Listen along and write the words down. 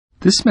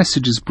This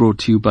message is brought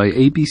to you by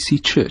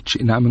ABC Church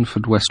in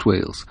Ammanford, West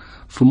Wales.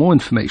 For more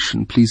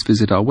information, please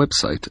visit our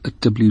website at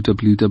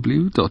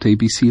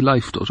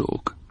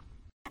www.abclife.org.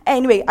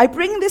 Anyway, I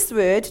bring this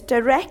word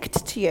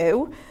direct to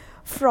you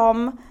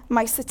from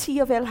my city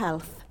of ill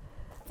health.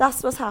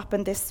 That's what's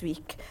happened this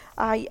week.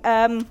 I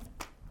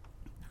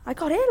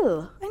got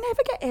ill. I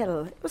never get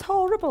ill. It was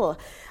horrible.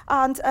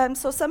 And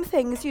so some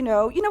things, you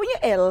know when you're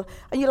ill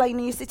and you're lying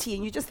in your city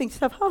and you just think to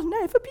yourself, I'll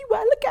never be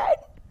well again.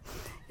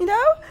 You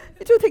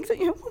do things that,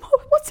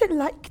 what's it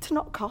like to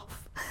not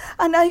cough?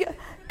 And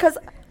because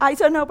I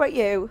don't know about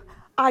you,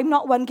 I'm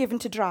not one given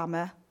to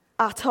drama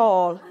at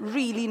all,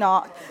 really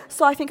not.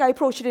 So I think I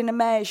approach it in a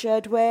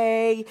measured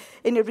way,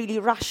 in a really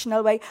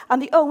rational way. And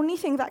the only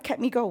thing that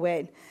kept me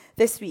going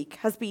this week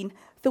has been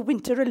the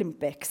Winter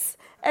Olympics.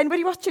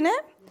 Anybody watching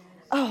it?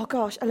 Oh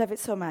gosh, I love it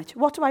so much.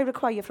 What do I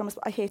require from a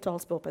sport? I hate all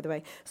sport, by the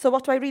way. So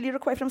what do I really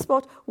require from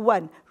sport?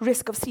 1,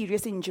 risk of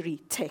serious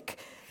injury, tick.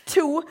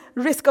 2,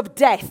 risk of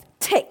death,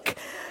 tick.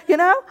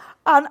 And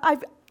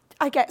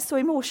I get so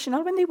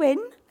emotional when they win.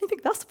 I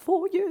think that's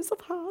 4 years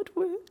of hard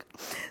work.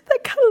 They're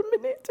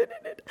culminating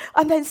in it.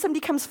 And then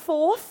somebody comes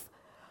fourth.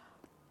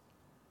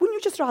 Wouldn't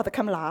you just rather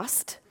come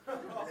last?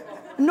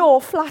 No,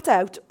 flat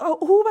out. Oh,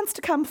 who wants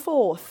to come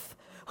fourth?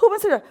 Who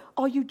wants to?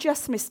 Oh, you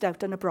just missed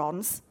out on a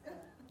bronze.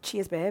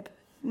 Cheers, babe.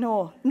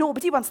 No,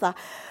 nobody wants that.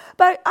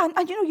 But,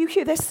 and you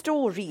hear their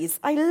stories.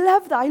 I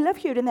love that. I love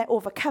hearing their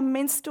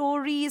overcoming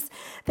stories,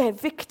 their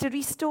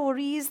victory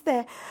stories.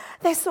 They're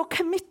so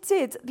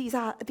committed, these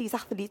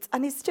athletes,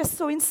 and it's just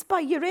so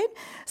inspiring.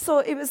 So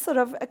it was sort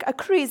of a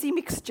crazy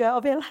mixture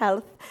of ill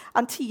health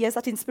and tears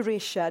at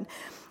inspiration.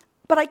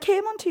 But I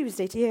came on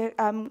Tuesday to hear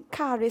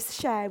Caris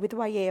share with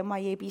YA and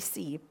my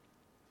ABC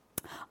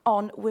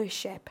on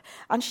worship.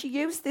 And she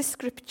used this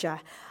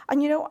scripture.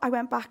 And, I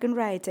went back and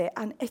read it,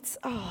 and it's,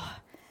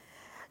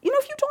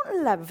 if you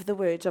don't love the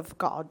Word of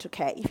God,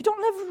 okay, if you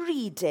don't love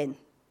reading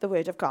the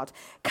Word of God,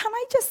 can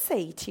I just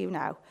say to you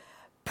now,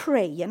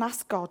 pray and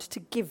ask God to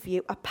give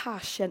you a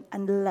passion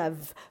and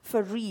love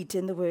for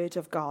reading the Word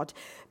of God.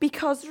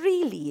 Because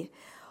really,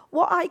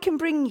 what I can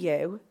bring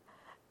you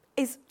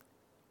is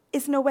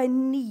nowhere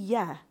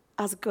near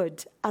as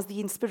good as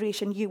the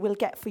inspiration you will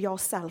get for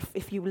yourself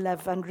if you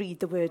love and read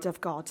the Word of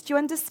God. Do you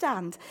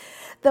understand?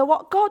 That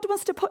what God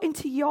wants to put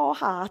into your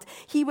heart,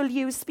 he will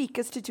use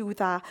speakers to do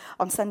that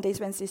on Sundays,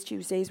 Wednesdays,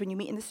 Tuesdays, when you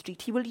meet in the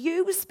street. He will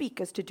use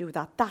speakers to do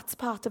that. That's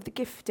part of the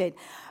gifting.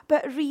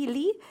 But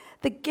really,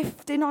 the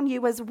gifting on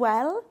you as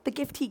well, the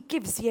gift he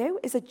gives you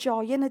is a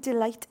joy and a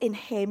delight in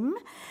him.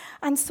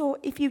 And so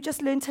if you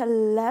just learn to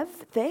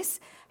love this,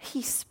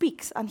 he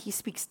speaks, and he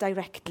speaks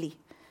directly.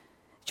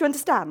 Do you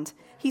understand?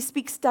 He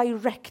speaks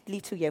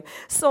directly to you.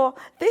 So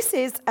this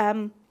is, do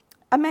you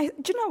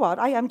know what?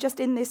 I am just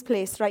in this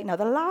place right now.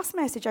 The last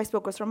message I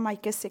spoke was from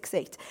Micah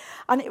 6:8.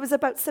 And it was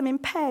about some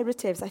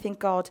imperatives I think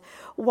God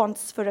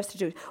wants for us to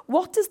do.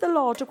 What does the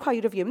Lord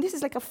require of you? And this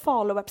is like a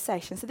follow-up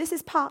session. So this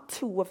is part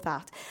 2 of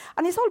that.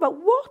 And it's all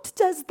about what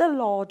does the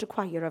Lord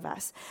require of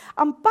us?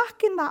 And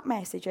back in that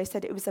message, I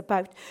said it was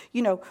about,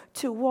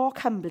 to walk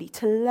humbly,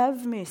 to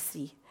love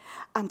mercy,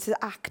 and to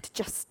act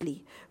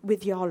justly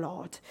with your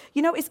Lord.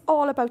 It's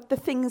all about the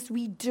things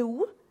we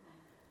do.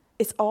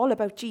 It's all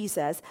about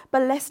Jesus.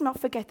 But let's not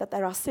forget that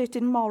there are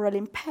certain moral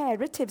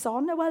imperatives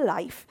on our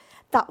life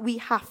that we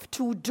have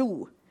to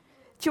do.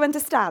 Do you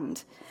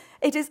understand?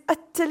 It is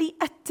utterly,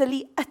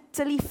 utterly,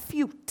 utterly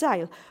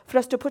futile for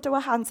us to put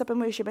our hands up in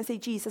worship and say,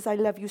 Jesus, I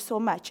love you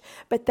so much,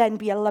 but then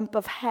be a lump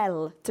of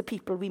hell to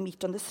people we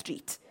meet on the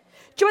street.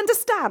 Do you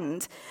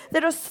understand?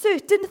 There are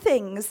certain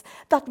things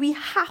that we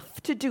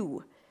have to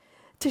do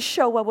to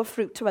show our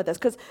fruit to others.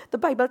 Because the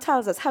Bible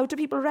tells us, how do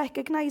people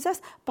recognize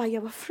us? By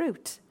our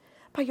fruit.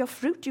 By your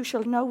fruit you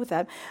shall know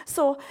them.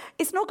 So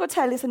it's no good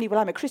telling somebody, well,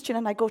 I'm a Christian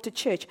and I go to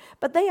church.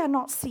 But they are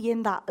not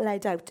seeing that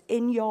led out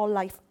in your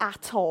life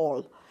at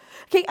all.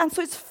 Okay, and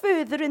so it's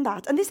further in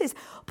that. And this is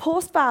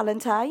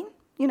post-Valentine,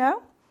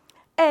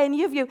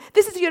 Any of you,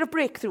 this is your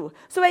breakthrough.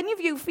 So any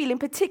of you feeling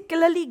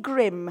particularly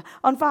grim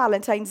on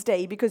Valentine's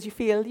Day because you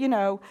feel,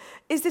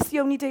 is this the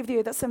only day of the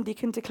year that somebody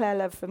can declare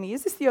love for me?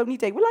 Is this the only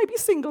day? Will I be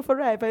single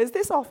forever? Is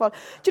this awful?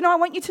 Do I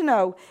want you to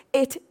know,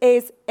 it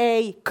is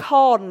a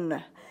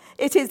con.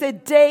 It is a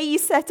day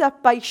set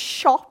up by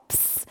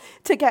shops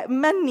to get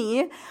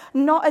money,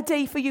 not a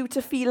day for you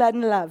to feel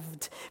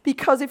unloved.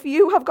 Because if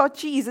you have got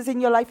Jesus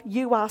in your life,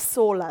 you are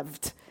so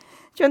loved.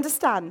 Do you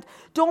understand?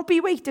 Don't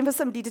be waiting for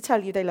somebody to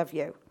tell you they love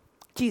you.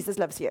 Jesus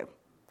loves you.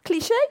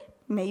 Cliche?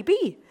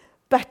 Maybe.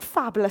 But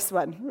fabulous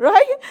one,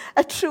 right?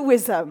 A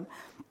truism.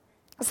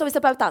 So it's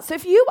about that. So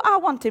if you are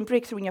wanting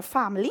breakthrough in your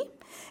family,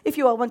 if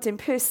you are wanting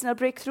personal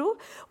breakthrough,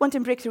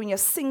 wanting breakthrough in your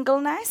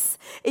singleness,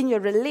 in your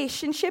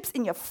relationships,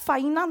 in your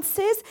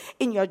finances,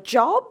 in your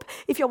job,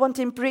 if you're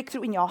wanting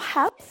breakthrough in your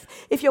health,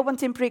 if you're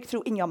wanting breakthrough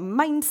in your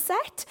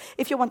mindset,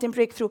 if you're wanting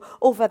breakthrough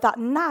over that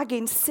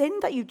nagging sin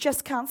that you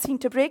just can't seem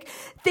to break,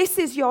 this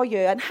is your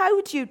year. And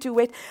how do you do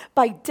it?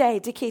 By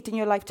dedicating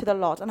your life to the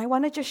Lord. And I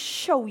want to just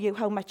show you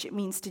how much it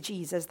means to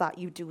Jesus that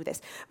you do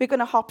this. We're going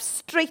to hop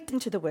straight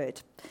into the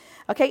Word.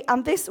 Okay,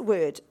 and this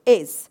word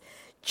is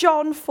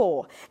John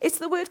 4. It's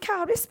the word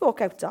Carrie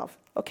spoke out of,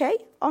 okay,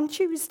 on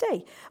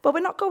Tuesday. But we're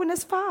not going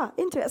as far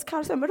into it as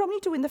Carrie said. We're only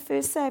doing the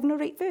first 7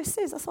 or 8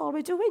 verses. That's all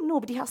we're doing.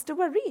 Nobody has to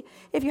worry.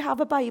 If you have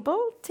a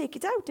Bible, take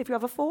it out. If you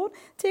have a phone,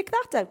 take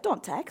that out.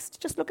 Don't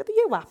text. Just look at the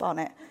U app on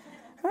it.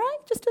 All right,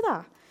 just do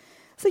that.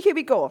 So here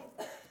we go.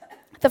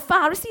 The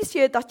Pharisees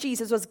heard that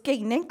Jesus was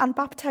gaining and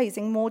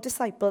baptizing more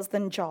disciples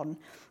than John,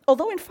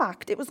 although in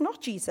fact it was not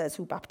Jesus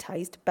who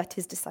baptized, but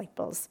his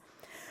disciples.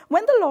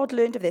 When the Lord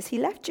learned of this, he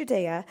left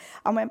Judea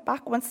and went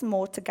back once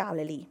more to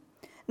Galilee.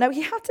 Now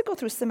he had to go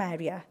through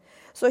Samaria.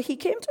 So he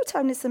came to a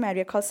town in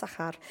Samaria called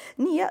Sychar.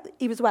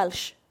 He was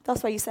Welsh.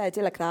 That's why he said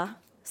it like that,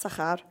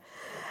 Sychar.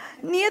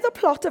 Near the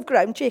plot of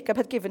ground Jacob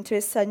had given to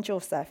his son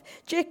Joseph.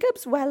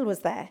 Jacob's well was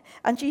there,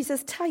 and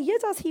Jesus,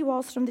 tired as he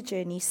was from the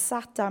journey,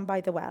 sat down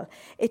by the well.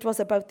 It was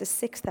about the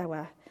 6th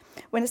hour.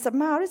 When a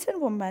Samaritan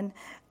woman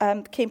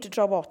came to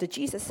draw water,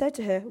 Jesus said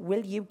to her,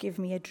 "Will you give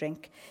me a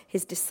drink?"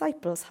 His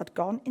disciples had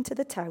gone into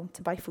the town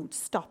to buy food.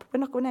 Stop. We're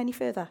not going any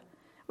further.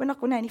 We're not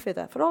going any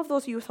further. For all of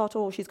those of you who thought,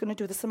 oh, she's going to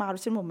do the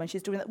Samaritan woman,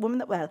 she's doing that woman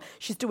that well,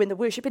 she's doing the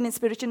worshipping in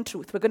spirit and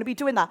truth. We're going to be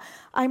doing that.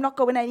 I'm not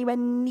going anywhere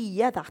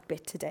near that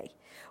bit today.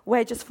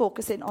 We're just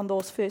focusing on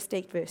those first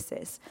 8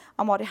 verses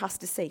and what it has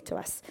to say to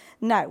us.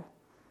 Now,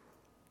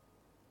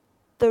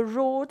 the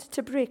road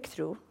to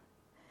breakthrough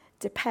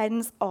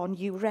depends on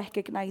you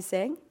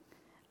recognizing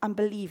and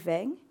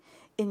believing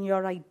in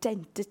your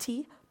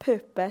identity,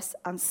 purpose,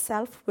 and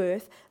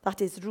self-worth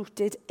that is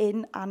rooted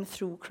in and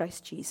through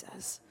Christ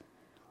Jesus.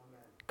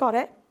 Got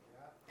it?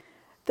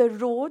 The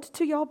road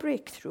to your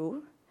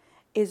breakthrough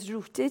is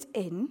rooted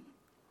in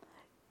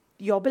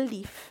your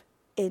belief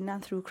in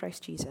and through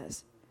Christ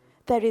Jesus.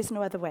 There is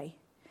no other way.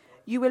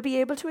 You will be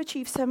able to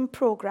achieve some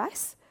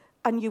progress,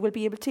 and you will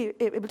be able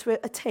to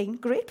attain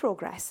great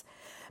progress.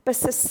 But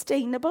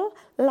sustainable,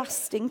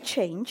 lasting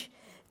change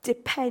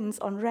depends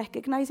on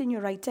recognizing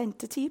your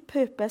identity,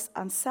 purpose,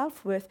 and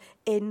self-worth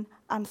in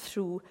and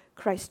through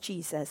Christ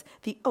Jesus,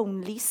 the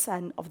only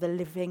Son of the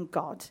living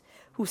God,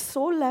 who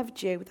so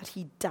loved you that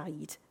he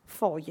died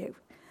for you,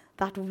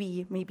 that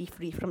we may be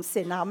free from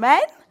sin.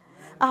 Amen?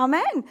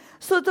 Amen.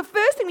 So the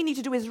first thing we need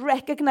to do is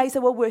recognize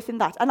our worth in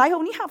that. And I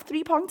only have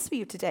 3 points for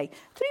you today.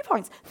 3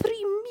 points. 3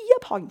 mere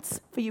points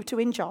for you to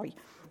enjoy.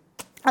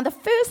 And the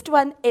first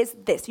one is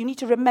this. You need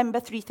to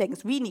remember 3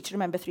 things. We need to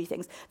remember 3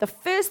 things. The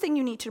first thing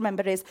you need to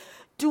remember is,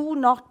 do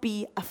not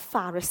be a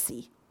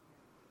Pharisee.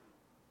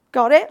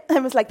 Got it?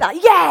 It was like that.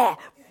 Yeah!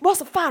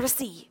 What's a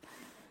Pharisee?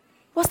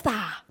 What's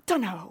that?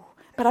 Don't know.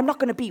 But I'm not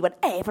going to be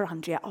whatever,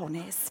 Andrea,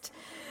 honest.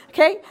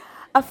 Okay?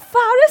 A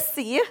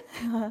Pharisee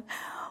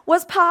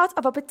was part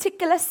of a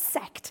particular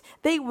sect.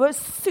 They were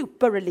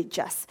super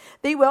religious.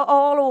 They were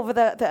all over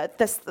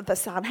the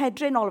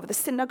Sanhedrin, all over the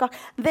synagogue.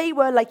 They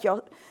were like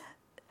your...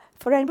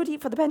 For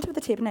the benefit of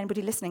the table and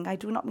anybody listening, I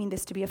do not mean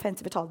this to be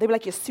offensive at all. They were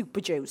like your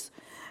super Jews.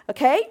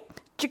 Okay?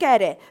 Do you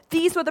get it?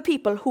 These were the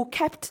people who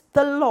kept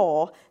the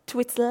law to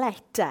its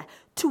letter,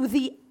 to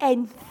the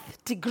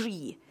nth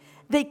degree.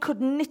 They could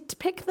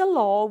nitpick the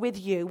law with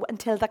you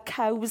until the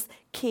cows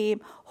came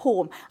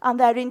home. And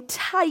their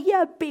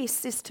entire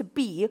basis to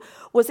be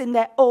was in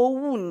their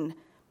own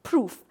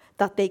proof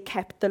that they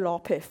kept the law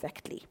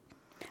perfectly.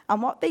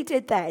 And what they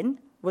did then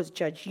was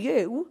judge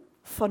you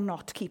for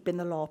not keeping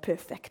the law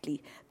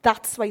perfectly.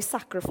 That's why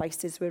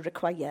sacrifices were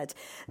required.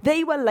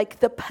 They were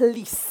like the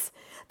police,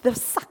 the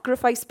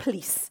sacrifice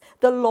police,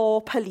 the law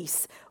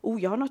police. Oh,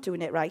 you're not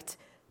doing it right.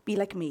 Be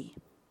like me.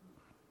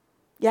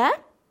 Yeah?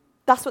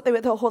 That's what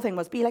the whole thing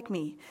was. Be like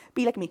me.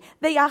 Be like me.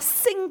 They are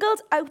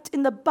singled out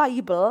in the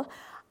Bible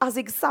as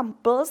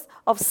examples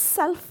of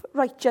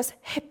self-righteous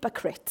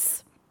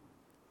hypocrites.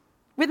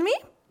 With me?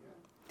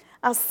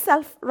 As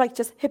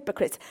self-righteous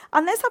hypocrites.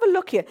 And let's have a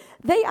look here.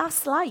 They are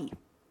sly.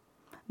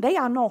 They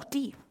are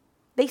naughty.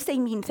 They say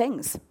mean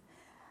things.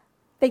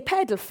 They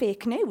peddle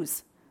fake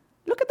news.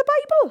 Look at the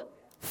Bible.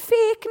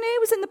 Fake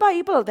news in the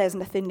Bible. There's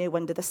nothing new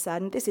under the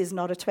sun. This is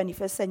not a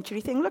 21st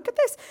century thing. Look at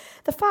this.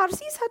 The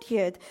Pharisees had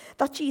heard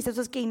that Jesus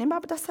was gaining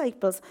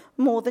disciples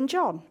more than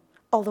John,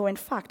 although in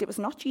fact it was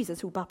not Jesus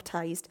who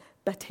baptized,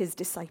 but his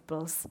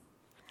disciples.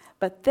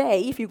 But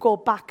they, if you go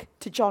back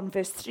to John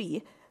verse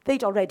 3,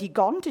 they'd already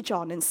gone to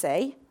John and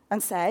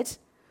said,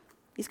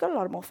 he's got a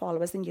lot more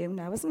followers than you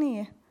now, isn't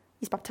he?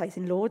 He's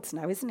baptizing loads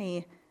now, isn't he?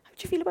 How do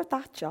you feel about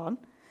that, John?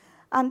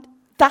 And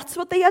that's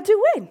what they are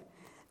doing.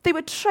 They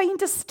were trying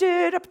to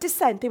stir up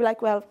dissent. They were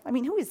like, well, I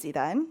mean, who is he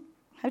then?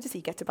 How does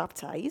he get to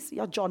baptize?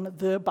 You're John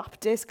the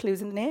Baptist,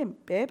 clues in the name,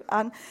 babe.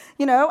 And,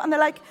 and they're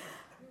like,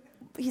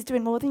 he's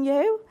doing more than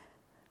you.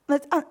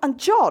 And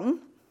John,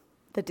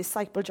 the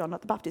disciple John,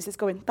 not the Baptist, is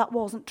going, that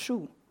wasn't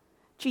true.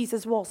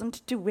 Jesus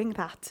wasn't doing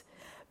that.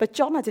 But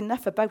John had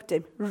enough about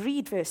him.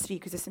 Read verse 3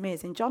 because it's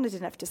amazing. John had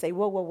enough to say,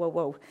 whoa, whoa, whoa,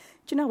 whoa.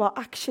 Do you know what?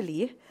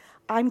 Actually,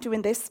 I'm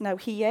doing this, now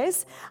he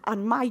is,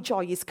 and my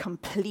joy is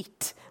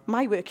complete.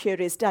 My work here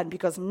is done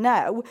because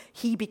now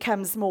he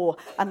becomes more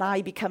and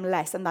I become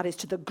less, and that is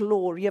to the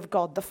glory of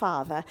God the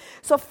Father.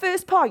 So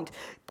first point,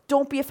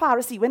 don't be a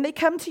Pharisee. When they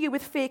come to you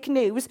with fake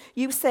news,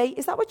 you say,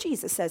 is that what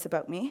Jesus says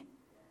about me?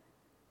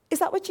 Is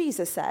that what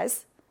Jesus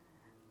says?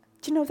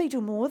 Do you know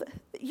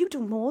you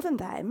do more than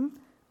them,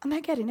 and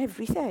they're getting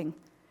everything.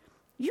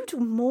 You do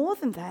more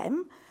than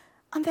them,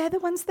 and they're the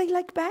ones they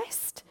like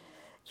best.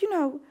 You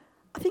know,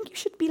 I think you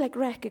should be like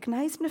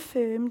recognised and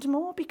affirmed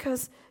more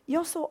because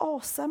you're so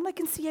awesome. I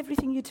can see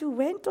everything you do.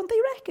 Don't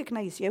they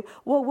recognise you?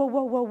 Whoa, whoa,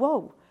 whoa, whoa,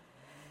 whoa.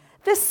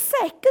 The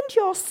second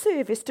your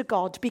service to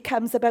God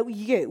becomes about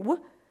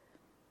you,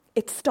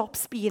 it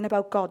stops being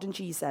about God and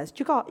Jesus.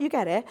 You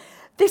get it?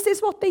 This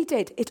is what they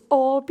did. It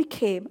all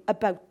became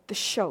about the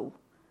show.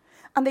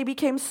 And they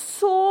became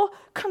so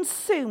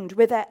consumed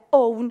with their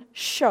own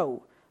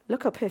show.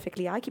 Look how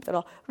perfectly I keep that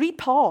all. Read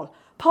Paul.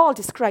 Paul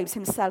describes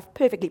himself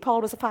perfectly.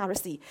 Paul was a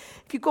Pharisee.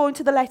 If you go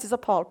into the letters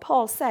of Paul,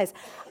 Paul says,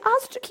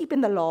 as to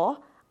keeping the law,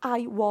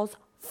 I was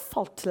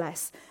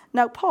faultless.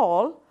 Now,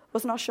 Paul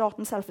was not short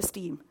in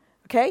self-esteem.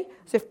 Okay?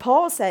 So if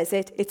Paul says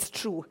it, it's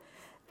true.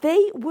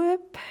 They were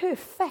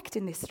perfect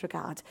in this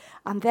regard.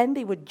 And then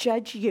they would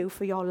judge you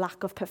for your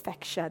lack of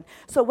perfection.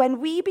 So when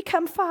we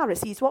become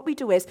Pharisees, what we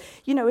do is,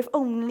 you know, if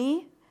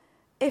only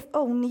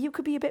you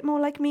could be a bit more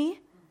like me.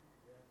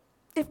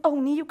 If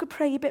only you could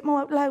pray a bit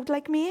more out loud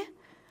like me.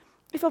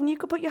 If only you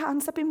could put your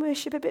hands up in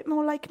worship a bit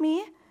more like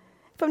me.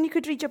 If only you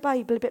could read your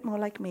Bible a bit more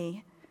like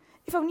me.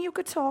 If only you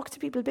could talk to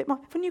people a bit more.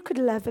 If only you could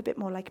love a bit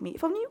more like me.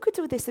 If only you could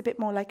do this a bit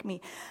more like me.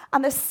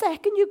 And the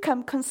second you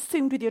come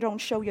consumed with your own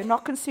show, you're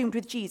not consumed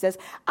with Jesus.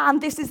 And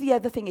this is the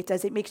other thing it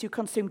does. It makes you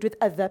consumed with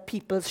other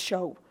people's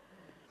show.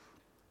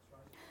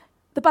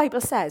 The Bible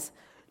says,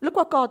 look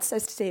what God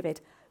says to David.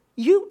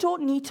 You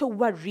don't need to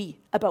worry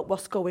about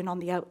what's going on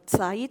the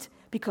outside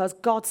because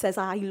God says,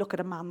 I look at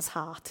a man's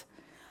heart.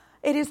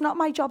 It is not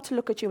my job to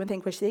look at you and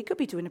think, wish they could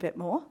be doing a bit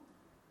more.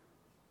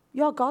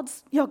 You're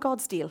God's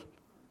deal.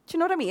 Do you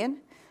know what I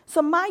mean?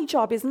 So my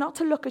job is not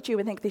to look at you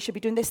and think they should be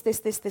doing this,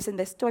 and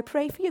this. Do I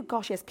pray for you?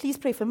 Gosh, yes. Please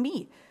pray for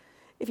me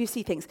if you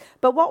see things.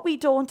 But what we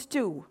don't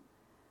do,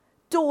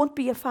 don't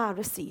be a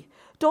Pharisee.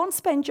 Don't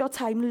spend your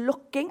time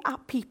looking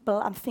at people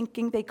and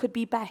thinking they could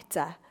be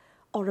better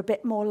or a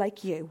bit more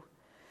like you.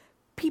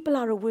 People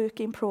are a work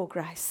in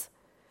progress.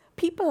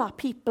 People are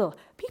people.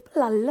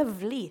 People are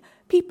lovely.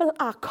 People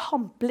are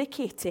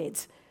complicated.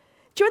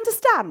 Do you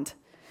understand?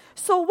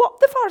 So what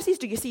the Pharisees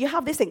do, you see, you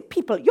have this thing.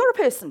 People, you're a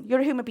person.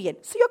 You're a human being.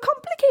 So you're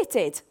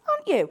complicated,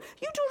 aren't you?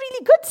 You do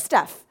really good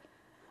stuff.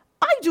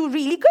 I do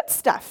really good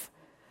stuff.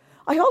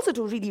 I also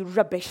do really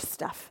rubbish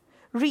stuff.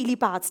 Really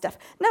bad stuff.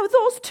 Now,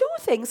 those two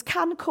things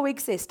can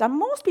coexist, and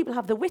most people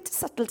have the wit,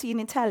 subtlety, and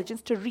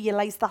intelligence to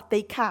realize that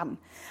they can.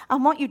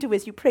 And what you do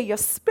is you pray your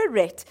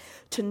spirit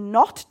to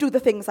not do the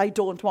things I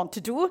don't want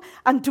to do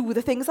and do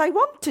the things I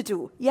want to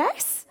do.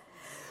 Yes?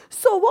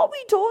 So what we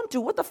don't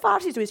do, what the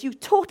Pharisees do, is you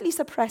totally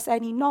suppress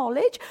any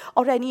knowledge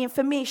or any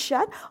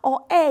information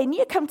or any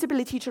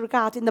accountability to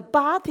regarding the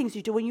bad things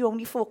you do, and you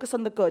only focus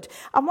on the good.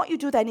 And what you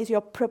do then is you're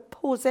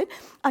proposing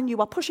and you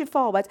are pushing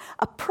forward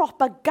a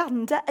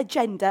propaganda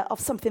agenda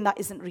of something that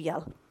isn't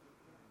real.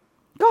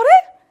 Got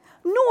it?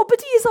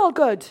 Nobody is all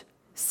good,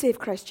 save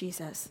Christ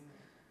Jesus.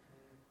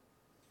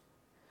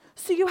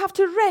 So you have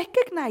to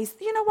recognize,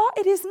 you know what,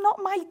 it is not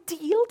my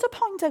deal to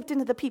point out to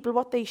other people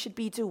what they should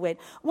be doing.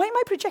 Why am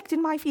I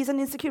projecting my fears and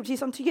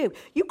insecurities onto you?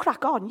 You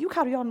crack on. You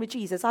carry on with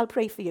Jesus. I'll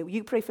pray for you.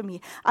 You pray for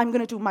me. I'm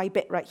going to do my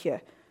bit right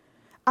here.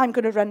 I'm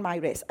going to run my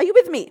race. Are you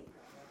with me?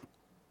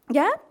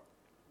 Yeah?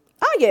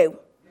 Are you?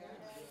 Yes.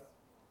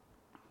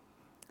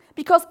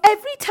 Because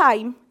every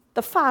time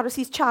the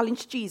Pharisees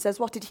challenged Jesus,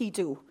 what did he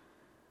do?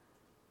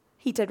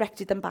 He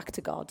directed them back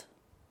to God.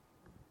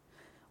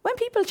 When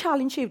people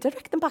challenge you,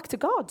 direct them back to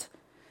God.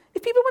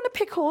 If people want to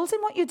pick holes in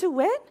what you're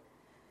doing,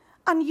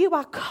 and you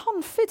are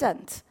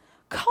confident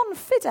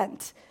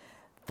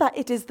that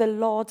it is the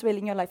Lord's will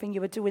in your life and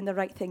you are doing the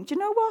right thing, do you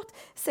know what?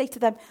 Say to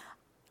them,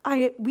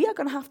 we are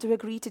going to have to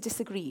agree to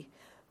disagree,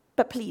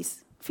 but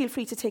please, feel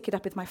free to take it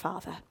up with my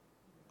Father.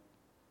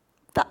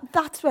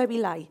 That's where we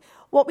lie.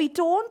 What we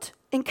don't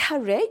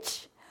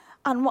encourage,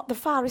 and what the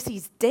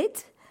Pharisees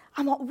did,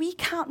 and what we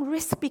can't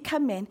risk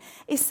becoming,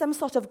 is some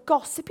sort of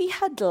gossipy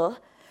huddle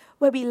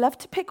where we love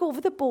to pick over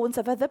the bones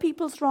of other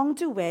people's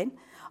wrongdoing,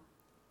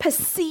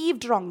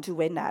 perceived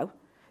wrongdoing now.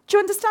 Do you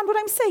understand what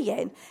I'm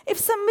saying? If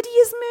somebody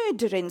is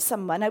murdering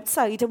someone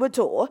outside our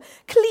door,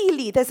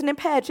 clearly there's an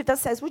imperative that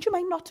says, would you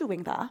mind not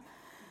doing that?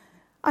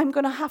 I'm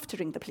going to have to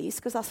ring the police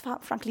because that's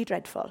frankly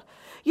dreadful.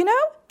 You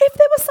know, if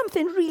there was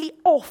something really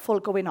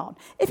awful going on,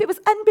 if it was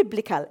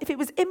unbiblical, if it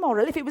was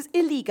immoral, if it was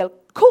illegal,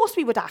 of course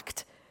we would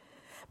act.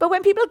 But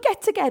when people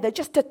get together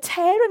just to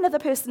tear another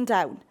person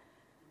down,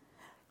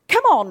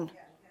 come on.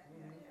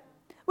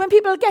 When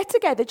people get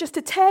together just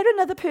to tear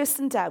another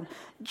person down,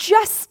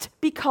 just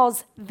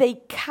because they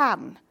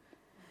can,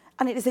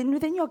 and it is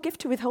within your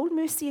gift to withhold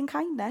mercy and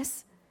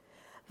kindness,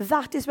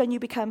 that is when you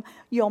become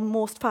your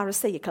most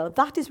Pharisaical.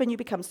 That is when you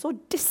become so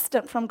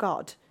distant from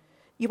God.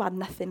 You are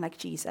nothing like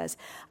Jesus.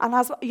 And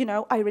as you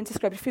know, Irene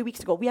described a few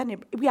weeks ago, we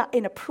are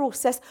in a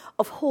process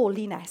of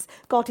holiness.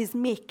 God is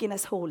making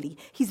us holy.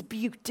 He's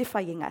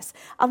beautifying us.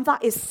 And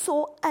that is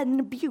so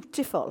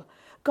unbeautiful.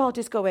 God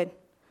is going,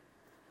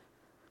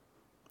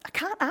 I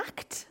can't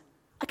act.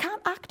 I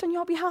can't act on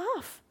your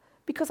behalf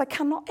because I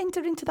cannot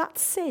enter into that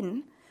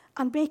sin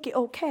and make it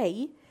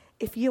okay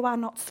if you are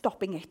not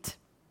stopping it.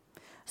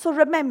 So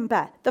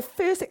remember, the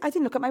first thing, I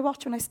didn't look at my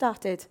watch when I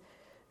started.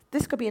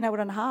 This could be an hour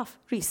and a half.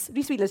 Reese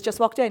Wheeler's just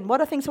walked in.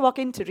 What are things to walk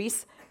into,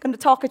 Reese? Going to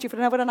talk at you for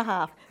an hour and a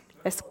half.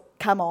 Yes,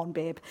 come on,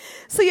 babe.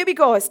 So here we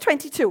go. It's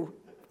 22.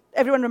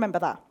 Everyone remember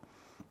that?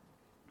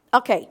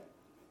 Okay.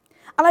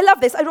 And I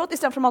love this. I wrote this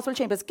down from Oswald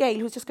Chambers. Gail,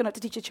 who's just gone out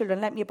to teach her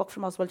children, lent me a book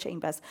from Oswald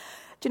Chambers.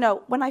 Do you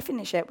know, when I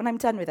finish it, when I'm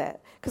done with it,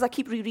 because I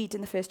keep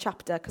rereading the first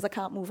chapter because I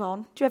can't move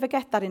on. Do you ever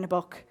get that in a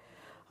book?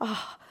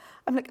 Oh,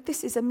 I'm like,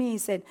 this is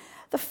amazing.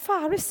 The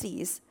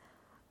Pharisees,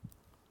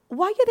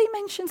 why are they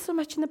mentioned so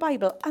much in the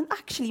Bible? And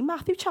actually,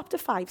 Matthew chapter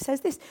 5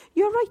 says this,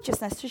 your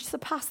righteousness should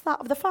surpass that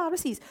of the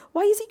Pharisees.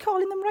 Why is he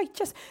calling them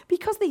righteous?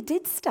 Because they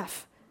did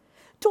stuff.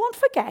 Don't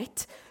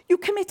forget, you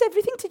commit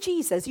everything to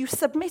Jesus. You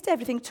submit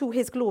everything to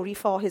his glory,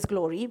 for his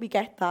glory. We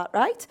get that,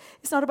 right?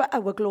 It's not about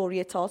our glory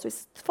at all. So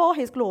it's for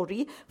his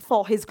glory,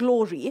 for his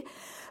glory.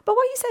 But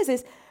what he says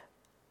is,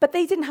 but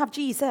they didn't have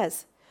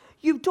Jesus.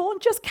 You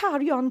don't just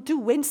carry on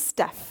doing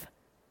stuff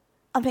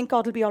and think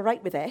God will be all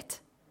right with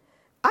it.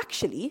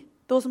 Actually,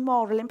 those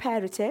moral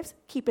imperatives,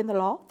 keeping the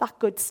law, that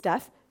good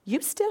stuff,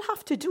 you still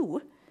have to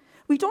do.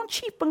 We don't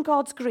cheapen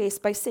God's grace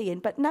by saying,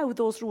 but now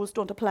those rules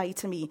don't apply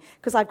to me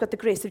because I've got the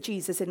grace of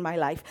Jesus in my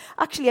life.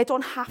 Actually, I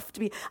don't have to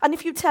be. And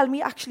if you tell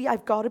me, actually,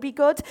 I've got to be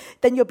good,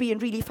 then you're being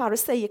really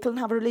pharisaical and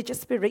have a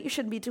religious spirit. You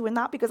shouldn't be doing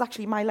that because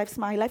actually my life's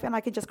my life and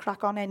I can just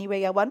crack on any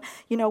way I want.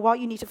 You know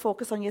what? You need to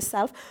focus on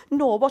yourself.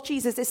 No, what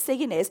Jesus is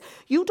saying is,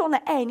 you don't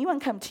let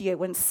anyone come to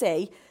you and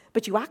say,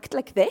 but you act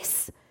like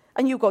this.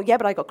 And you go, yeah,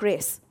 but I got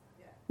grace.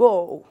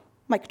 Whoa,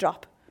 mic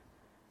drop.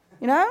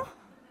 You know?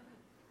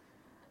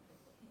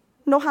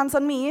 No hands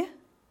on me,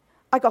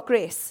 I got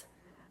grace.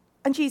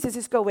 And Jesus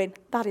is going,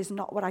 that is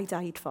not what I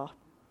died for.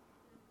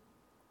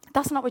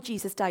 That's not what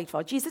Jesus died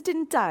for. Jesus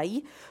didn't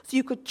die so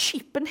you could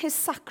cheapen his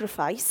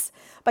sacrifice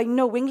by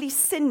knowingly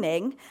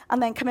sinning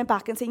and then coming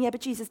back and saying, yeah,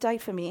 but Jesus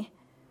died for me.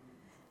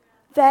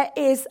 There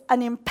is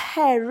an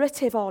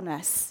imperative on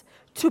us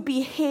to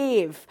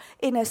behave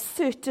in a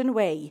certain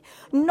way,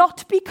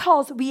 not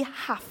because we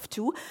have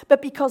to,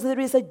 but because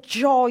there is a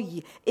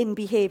joy in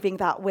behaving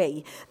that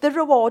way. The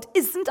reward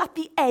isn't at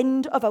the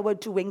end of our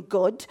doing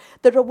good.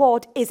 The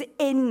reward is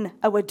in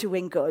our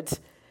doing good.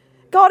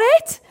 Got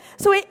it?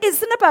 So it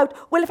isn't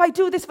about, well, if I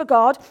do this for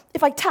God,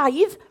 if I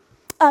tithe,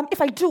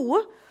 if I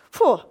do,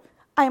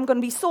 I am going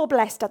to be so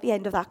blessed at the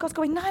end of that. God's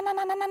going, no,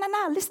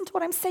 listen to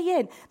what I'm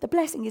saying. The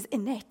blessing is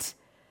in it.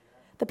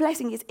 The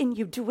blessing is in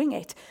you doing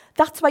it.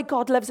 That's why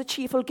God loves a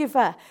cheerful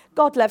giver.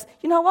 God loves,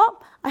 you know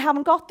what? I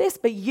haven't got this,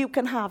 but you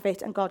can have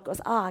it. And God goes,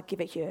 give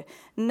it here.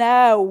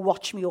 Now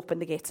watch me open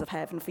the gates of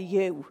heaven for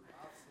you.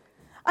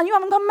 And you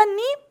haven't got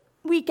money?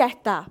 We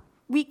get that.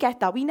 We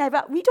don't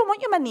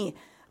want your money.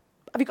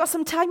 Have you got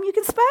some time you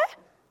can spare?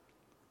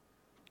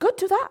 Good,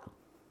 do that.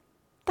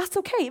 That's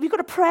okay. Have you got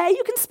a prayer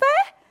you can spare?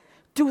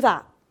 Do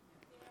that.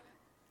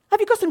 Have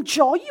you got some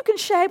joy you can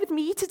share with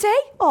me today?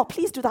 Oh,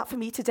 please do that for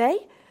me today.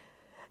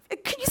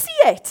 Can you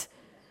see it?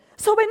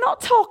 So we're not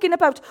talking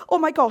about, oh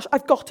my gosh,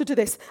 I've got to do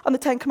this. And the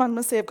 10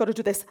 Commandments say I've got to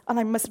do this. And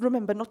I must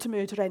remember not to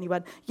murder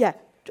anyone. Yeah,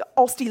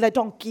 or steal a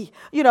donkey.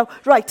 You know,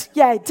 right,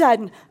 yeah,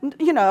 done.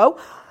 You know.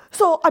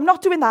 So I'm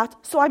not doing that.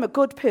 So I'm a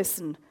good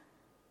person.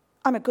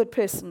 I'm a good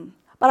person.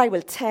 But I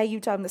will tear you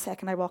down the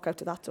second I walk out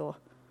of that door.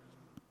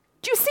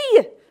 Do you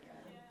see?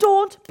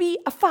 Don't be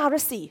a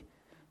Pharisee.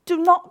 Do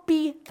not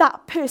be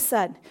that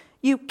person.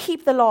 You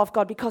keep the law of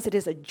God because it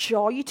is a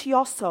joy to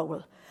your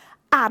soul.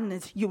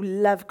 And you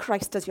love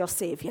Christ as your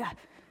Saviour.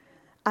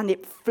 And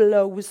it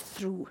flows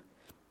through.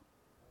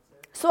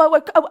 So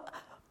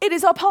it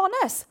is upon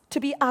us to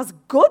be as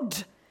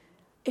good,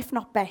 if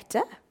not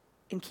better,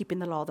 in keeping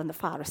the law than the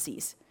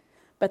Pharisees.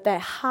 But their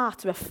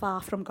hearts were far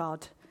from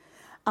God.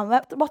 And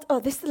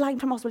this is the line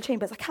from Oswald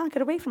Chambers. I can't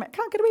get away from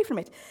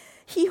it.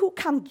 He who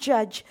can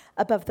judge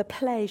above the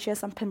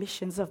pleasures and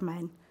permissions of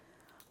men.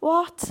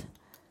 What?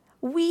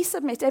 We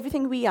submit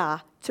everything we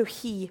are to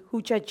he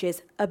who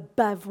judges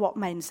above what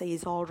men say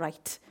is all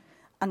right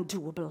and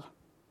doable.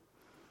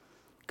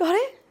 Got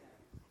it?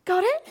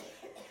 Got it?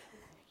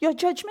 Your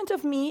judgment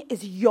of me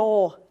is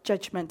your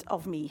judgment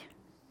of me.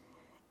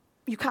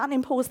 You can't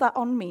impose that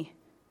on me.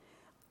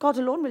 God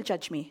alone will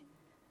judge me.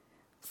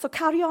 So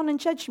carry on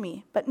and judge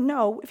me. But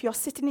no, if you're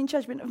sitting in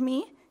judgment of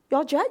me,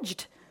 you're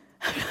judged.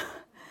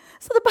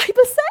 So the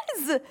Bible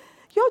says,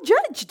 you're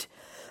judged.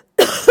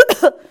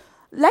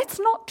 Let's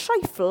not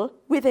trifle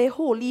with a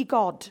holy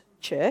God,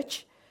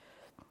 church.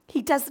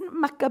 He doesn't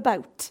muck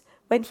about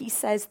when he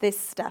says this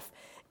stuff.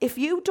 If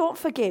you don't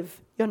forgive,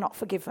 you're not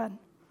forgiven.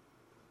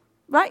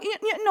 Right?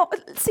 No,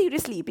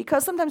 seriously,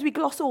 because sometimes we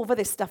gloss over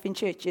this stuff in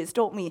churches,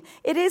 don't we?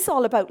 It is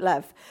all about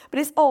love, but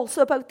it's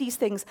also about these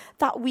things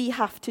that we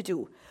have to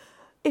do.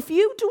 If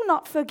you do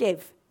not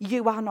forgive,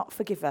 you are not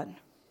forgiven.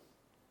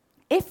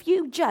 If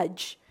you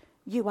judge,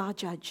 you are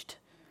judged.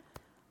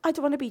 I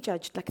don't want to be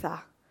judged like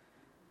that.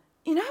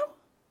 You know?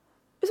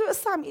 it was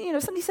Sam,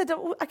 somebody said,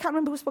 I can't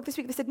remember who spoke this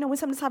week, they said, no, when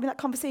someone's having that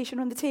conversation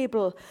around the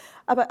table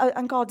about,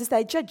 and God is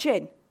there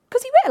judging,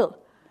 because he will.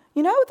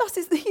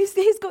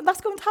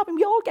 That's going to happen.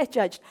 We all get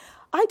judged.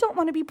 I don't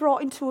want to be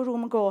brought into a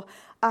room and go,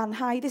 and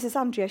hi, this is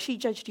Andrea, she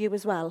judged you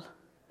as well.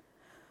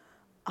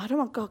 I don't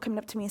want God coming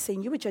up to me and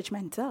saying, you were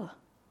judgmental.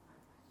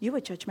 You were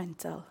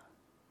judgmental.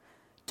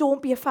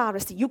 Don't be a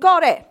Pharisee. You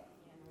got it.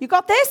 You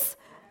got this?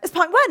 It's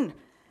point 1.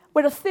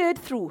 We're a third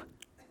through.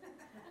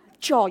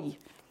 Joy.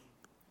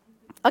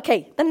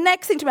 Okay, the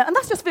next thing to remember, and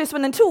that's just verse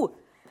 1 and 2.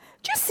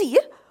 Do you see?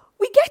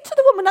 We get to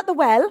the woman at the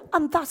well,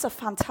 and that's a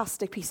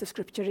fantastic piece of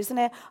scripture, isn't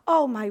it?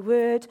 Oh, my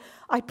word.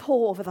 I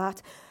pore over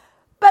that.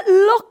 But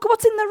look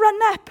what's in the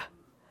run-up.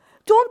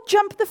 Don't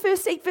jump the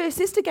first 8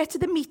 verses to get to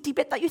the meaty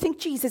bit that you think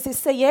Jesus is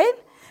saying.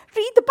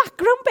 Read the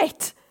background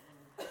bit.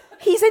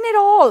 He's in it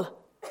all.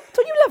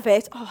 Don't you love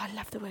it? Oh, I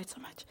love the word so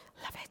much.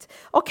 Love it.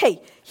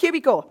 Okay, here we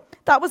go.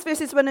 That was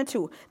verses 1 and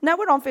 2. Now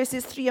we're on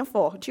verses 3 and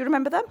 4. Do you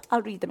remember them?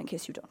 I'll read them in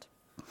case you don't.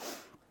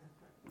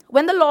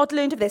 When the Lord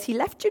learned of this, he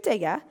left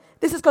Judea.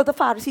 This is called the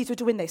Pharisees were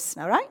doing this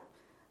now, right?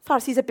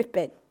 Pharisees are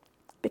bipping.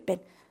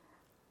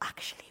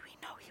 Actually, we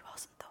know he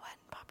wasn't the one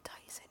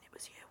baptizing. It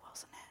was you,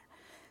 wasn't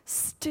it?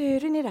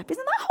 Stirring it up.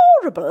 Isn't that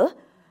horrible?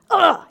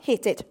 Ugh,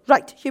 hate it.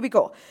 Right, here we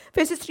go.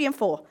 Verses 3 and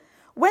 4.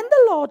 When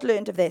the Lord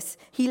learned of this,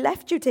 he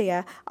left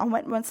Judea and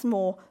went once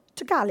more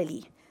to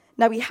Galilee.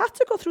 Now he had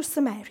to go through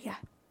Samaria.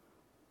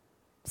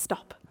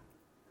 Stop.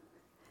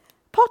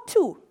 Part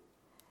 2.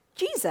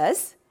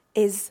 Jesus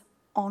is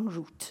en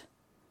route.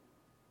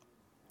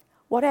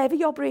 Whatever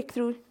your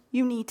breakthrough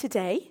you need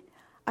today,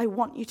 I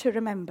want you to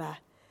remember,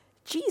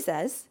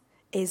 Jesus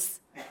is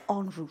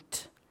en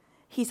route.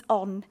 He's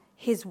on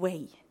his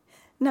way.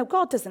 Now,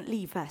 God doesn't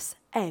leave us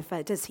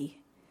ever, does he?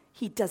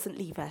 He doesn't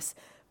leave us.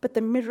 But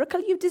the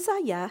miracle you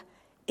desire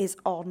is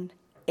on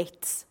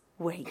its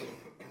way.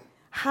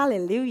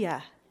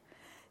 Hallelujah.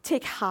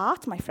 Take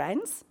heart, my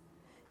friends.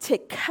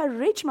 Take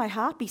courage, my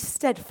heart. Be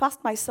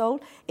steadfast, my soul.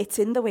 It's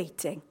in the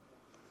waiting.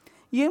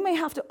 You may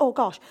have to, oh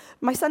gosh,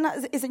 my son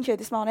isn't here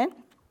this morning,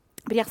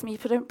 but he asked me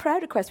to put in a prayer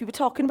request. We were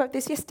talking about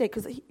this yesterday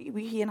because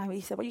he and I, he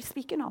said, what are you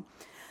speaking on?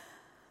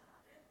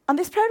 And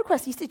this prayer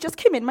request, he just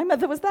came in, my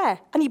mother was there,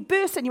 and he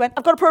burst in, he went,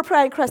 I've got to put a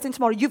prayer request in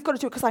tomorrow, you've got to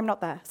do it because I'm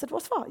not there. I said,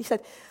 what's for? He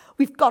said,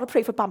 we've got to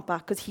pray for Bampa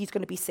because he's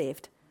going to be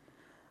saved.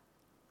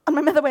 And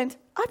my mother went,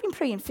 I've been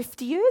praying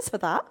 50 years for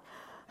that.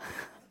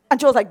 And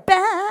Joel's like,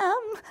 bam,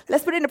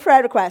 let's put in a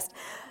prayer request.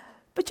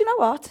 But you know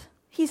what?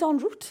 He's en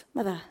route,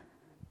 mother.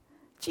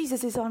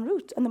 Jesus is en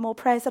route, and the more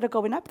prayers that are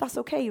going up, that's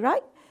okay,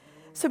 right?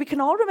 So we can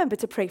all remember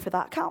to pray for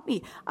that, can't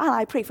we? And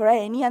I pray for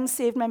any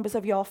unsaved members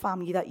of your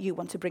family that you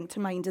want to bring to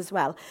mind as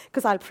well,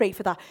 because I'll pray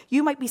for that.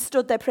 You might be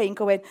stood there praying,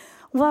 going,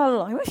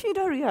 well, I wish he'd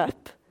hurry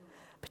up.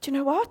 But you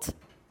know what?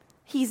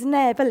 He's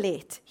never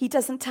late. He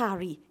doesn't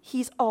tarry.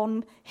 He's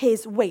on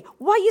his way.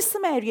 Why is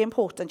Samaria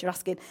important, you're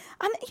asking?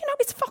 And,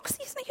 it's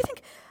foxy, isn't it? You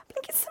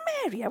think it's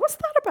Samaria. What's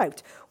that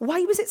about?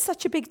 Why was it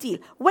such a big deal?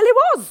 Well, it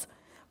was.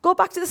 Go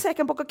back to the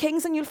 2nd book of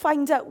Kings and you'll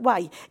find out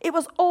why. It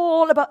was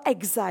all about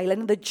exile,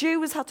 and the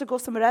Jews had to go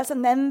somewhere else,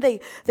 and then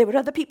there were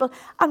other people.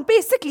 And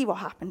basically what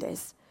happened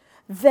is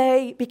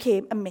they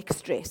became a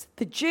mixed race.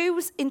 The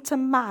Jews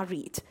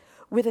intermarried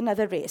with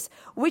another race,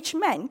 which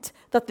meant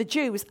that the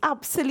Jews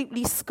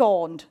absolutely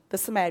scorned the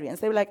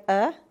Samaritans. They were like,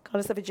 God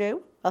is of a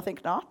Jew? I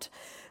think not.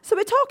 So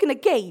we're talking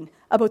again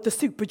about the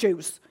super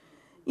Jews.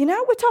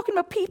 We're talking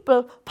about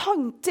people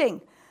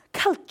pointing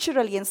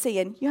culturally and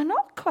saying, you're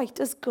not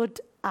quite as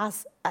good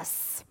as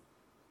us.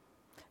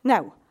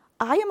 Now,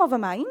 I am of a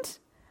mind,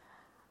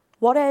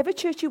 whatever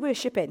church you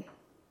worship in,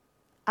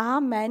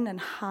 amen and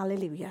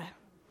hallelujah.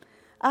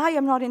 I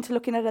am not into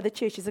looking at other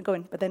churches and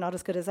going, but they're not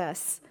as good as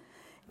us.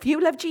 If you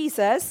love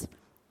Jesus,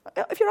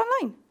 if you're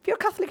online, if you're a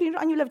Catholic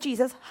and you love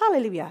Jesus,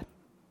 hallelujah.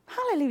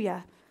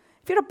 Hallelujah.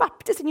 If you're a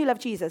Baptist and you love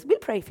Jesus, we'll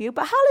pray for you,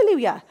 but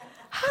hallelujah.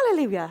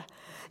 Hallelujah.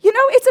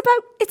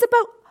 It's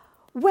about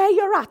where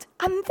you're at.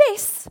 And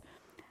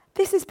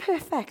this is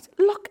perfect.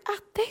 Look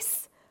at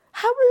this.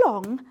 How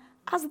long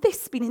has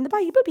this been in the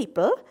Bible,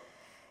 people?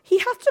 He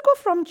had to go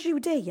from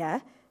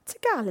Judea to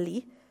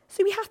Galilee,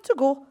 so he had to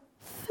go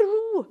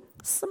through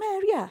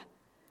Samaria.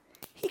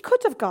 He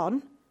could have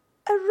gone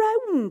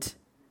around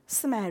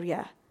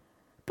Samaria,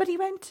 but he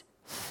went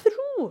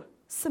through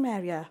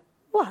Samaria.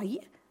 Why?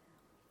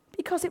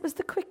 Because it was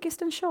the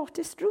quickest and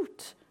shortest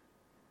route.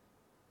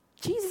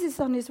 Jesus is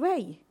on his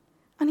way,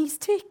 and he's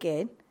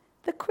taking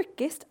the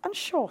quickest and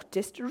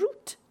shortest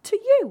route to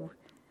you.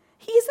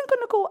 He isn't going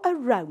to go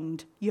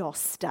around your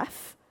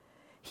stuff.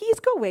 He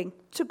is going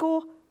to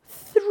go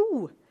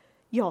through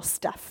your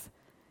stuff.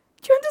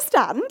 Do you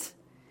understand?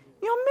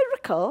 Your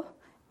miracle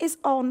is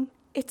on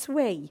its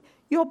way.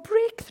 Your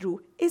breakthrough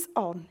is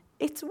on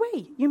its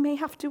way. You may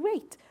have to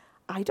wait.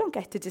 I don't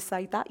get to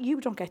decide that.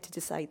 You don't get to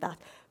decide that.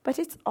 But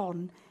it's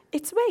on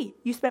its way.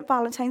 You spent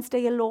Valentine's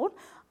Day alone,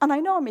 and I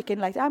know I'm making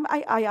light.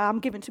 I am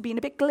given to being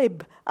a bit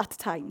glib at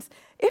times.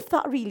 If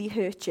that really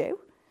hurt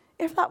you,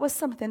 if that was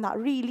something that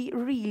really,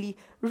 really,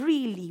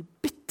 really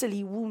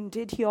bitterly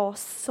wounded your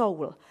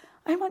soul,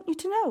 I want you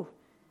to know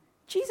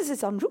Jesus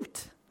is en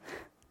route.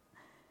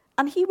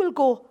 And he will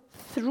go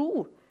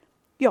through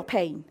your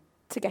pain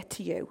to get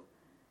to you.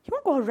 He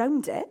won't go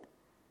around it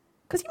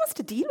because he wants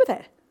to deal with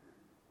it.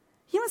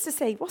 He wants to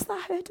say, what's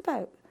that hurt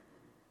about?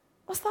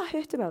 What's that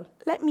hurt about?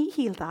 Let me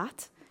heal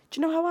that. Do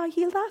you know how I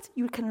heal that?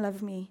 You can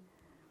love me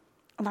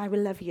and I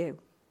will love you.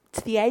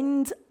 To the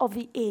end of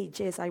the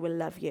ages, I will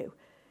love you.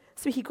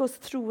 So he goes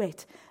through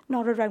it,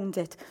 not around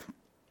it.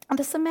 And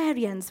the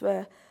Samaritans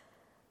were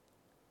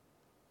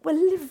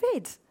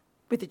livid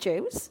with the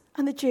Jews,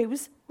 and the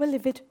Jews were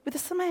livid with the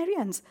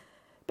Samaritans.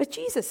 But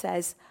Jesus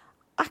says,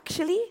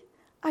 actually,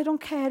 I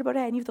don't care about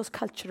any of those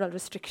cultural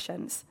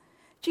restrictions.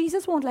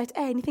 Jesus won't let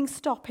anything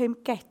stop him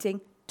getting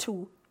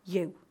to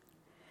you.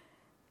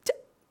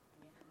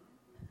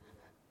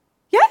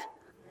 Yeah?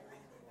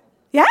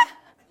 Yeah?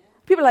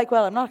 People are like,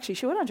 well, I'm not actually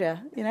sure,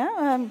 Andrea.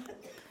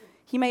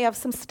 He may have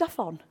some stuff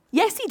on.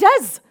 Yes, he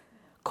does.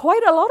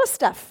 Quite a lot of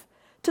stuff.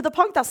 To the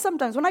point that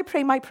sometimes when I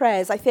pray my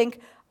prayers, I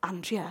think,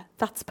 Andrea,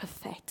 that's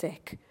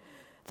pathetic.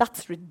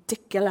 That's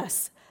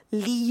ridiculous.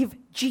 Leave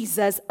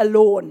Jesus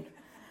alone.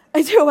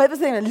 I do. I was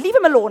saying, leave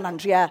him alone,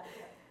 Andrea.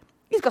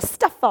 He's got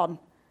stuff on.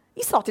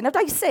 He's sorting out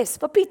ISIS,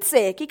 for Pete's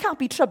sake. He can't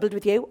be troubled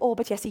with you. Oh,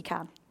 but yes, he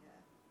can.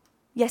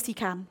 Yes, he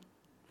can.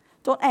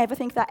 Don't ever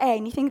think that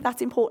anything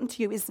that's important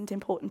to you isn't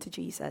important to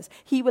Jesus.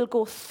 He will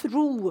go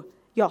through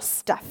your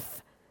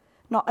stuff,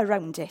 not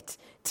around it,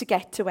 to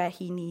get to where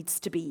he needs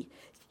to be.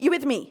 You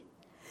with me?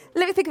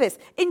 Let me think of this.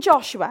 In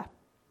Joshua,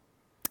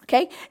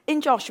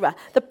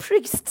 the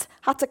priests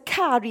had to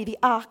carry the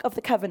Ark of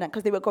the Covenant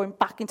because they were going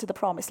back into the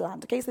Promised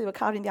Land. Okay, so they were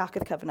carrying the Ark of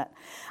the Covenant.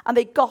 And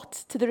they got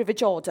to the River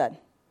Jordan.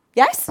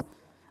 Yes?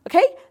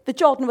 Okay? The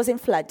Jordan was in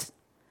flood.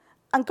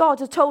 And God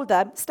had told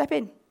them, step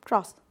in,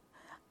 cross.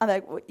 And they're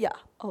like, well, yeah,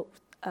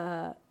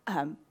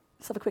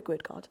 let's have a quick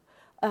word, God.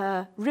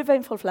 River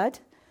in full flood.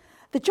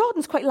 The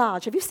Jordan's quite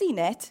large. Have you seen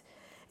it?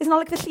 It's not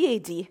like the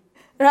Lleidy,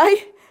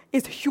 right?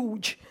 It's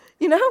huge.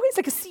 It's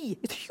like a sea.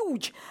 It's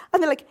huge.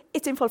 And they're like,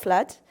 it's in full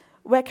flood.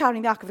 We're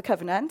carrying the Ark of the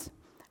Covenant.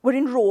 We're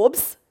in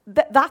robes.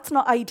 That's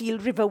not ideal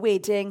river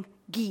wading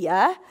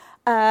gear.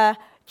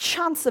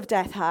 Chance of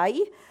death high.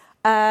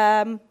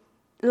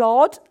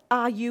 Lord,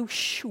 are you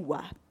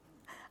sure?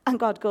 And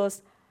God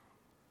goes,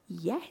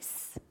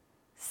 yes.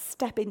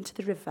 Step into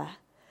the river.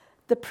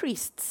 The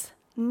priests,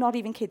 not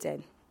even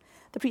kidding.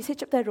 The priests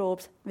hitch up their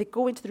robes. They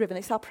go into the river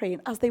and they start praying.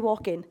 As they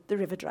walk in, the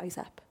river dries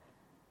up.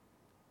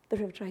 The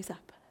river dries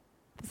up.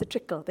 There's a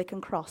trickle they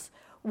can cross.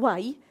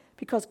 Why?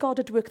 Because God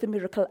had worked the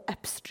miracle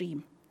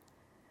upstream.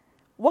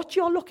 What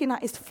you're looking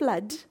at is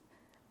flood,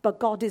 but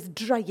God is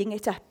drying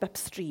it up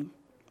upstream.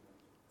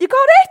 You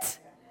got it?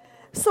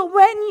 So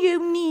when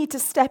you need to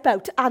step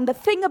out, and the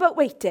thing about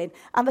waiting,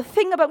 and the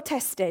thing about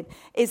testing,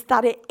 is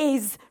that it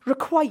is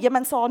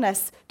requirements on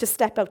us to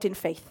step out in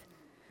faith.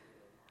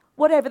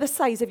 Whatever the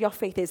size of your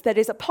faith is, there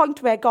is a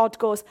point where God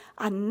goes,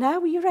 and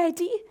now are you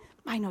ready?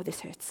 I know this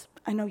hurts.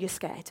 I know you're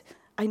scared.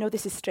 I know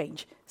this is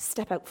strange.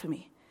 Step out for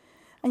me.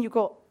 And you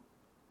go,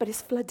 but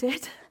it's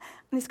flooded,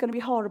 and it's going to be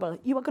horrible.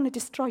 You are going to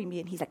destroy me.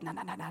 And he's like, no,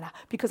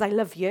 because I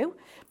love you.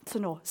 So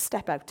no,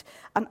 step out.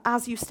 And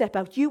as you step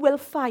out, you will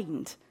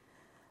find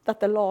that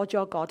the Lord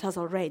your God has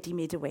already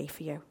made a way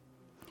for you.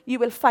 You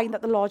will find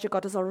that the Lord your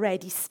God has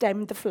already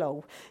stemmed the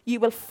flow. You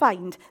will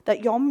find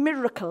that your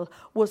miracle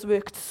was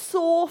worked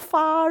so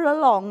far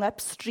along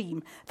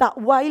upstream that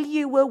while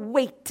you were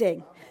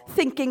waiting,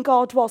 thinking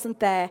God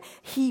wasn't there,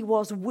 he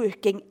was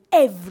working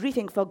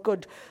everything for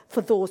good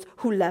for those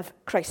who love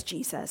Christ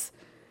Jesus.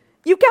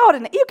 You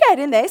get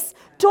in this.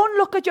 Don't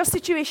look at your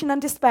situation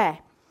and despair.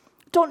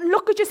 Don't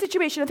look at your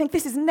situation and think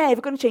this is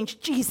never going to change.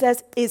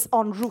 Jesus is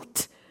en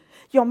route.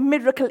 Your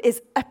miracle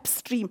is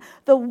upstream.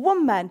 The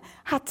woman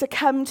had to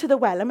come to the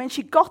well, and when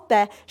she got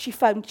there, she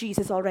found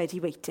Jesus already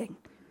waiting.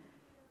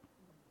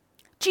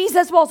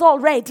 Jesus was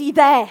already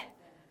there.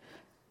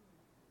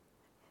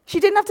 She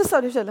didn't have to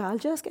sort of say, I'll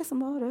just get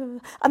some water.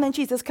 And then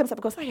Jesus comes up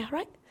and goes, oh yeah,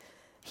 right.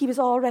 He was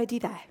already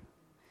there.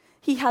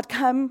 He had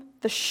come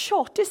the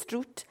shortest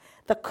route,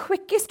 the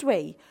quickest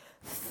way,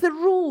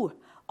 through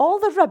all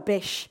the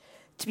rubbish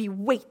to be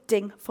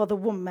waiting for the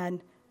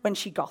woman when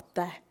she got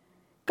there.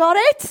 Got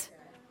it?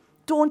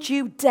 Don't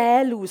you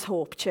dare lose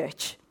hope,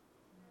 church.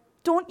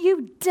 Don't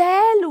you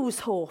dare lose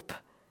hope.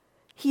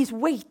 He's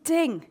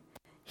waiting.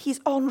 He's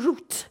en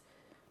route.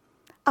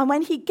 And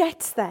when he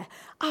gets there,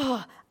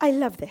 I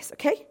love this,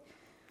 okay?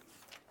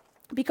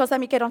 Because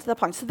let me get on to the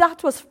point. So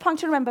that was, point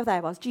to remember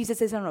there was,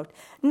 Jesus is en route.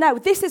 Now,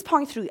 this is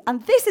point 3,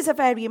 and this is a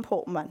very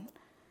important one.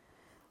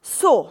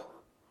 So,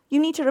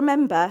 you need to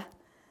remember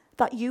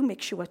that you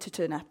make sure to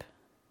turn up.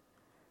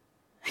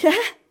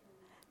 Yeah?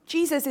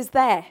 Jesus is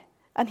there,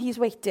 and he's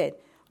waiting.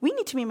 We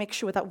need to make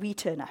sure that we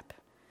turn up.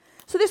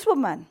 So this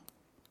woman,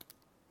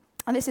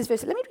 and this is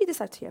verse, let me read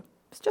this out to you.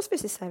 It's just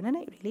verses 7 and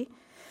 8, really.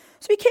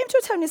 So he came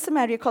to a town in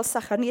Samaria called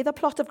Sychar, near the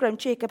plot of ground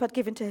Jacob had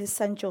given to his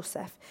son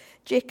Joseph.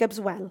 Jacob's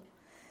well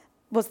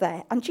was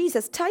there. And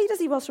Jesus, tired as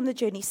he was from the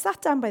journey, sat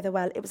down by the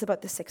well. It was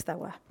about the 6th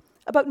hour.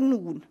 About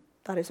noon,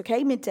 that is,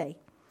 okay, midday.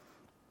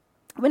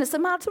 When a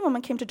Samaritan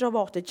woman came to draw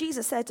water,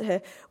 Jesus said to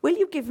her, "Will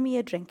you give me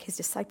a drink?" His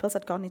disciples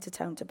had gone into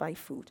town to buy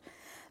food.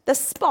 The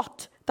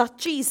spot that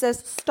Jesus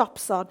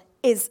stops on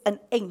is an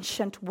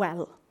ancient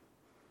well,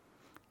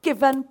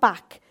 given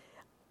back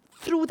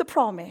through the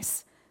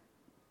promise.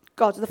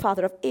 God is the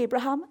father of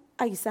Abraham,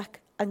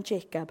 Isaac, and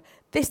Jacob.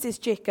 This is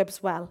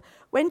Jacob's well.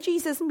 When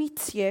Jesus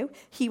meets you,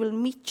 he will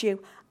meet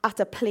you at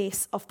a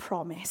place of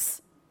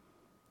promise.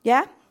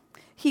 Yeah?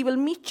 He will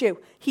meet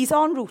you. He's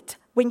en route.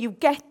 When you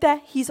get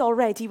there, he's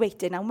already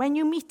waiting. And when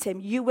you meet him,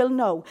 you will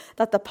know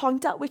that the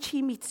point at which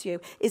he meets you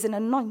is an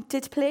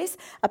anointed place,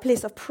 a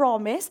place of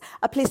promise,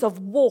 a place of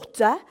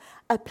water,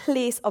 a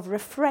place of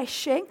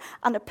refreshing,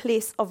 and a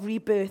place of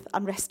rebirth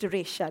and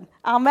restoration.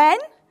 Amen?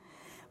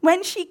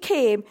 When she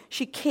came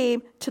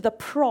to the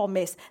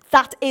promise.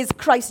 That is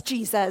Christ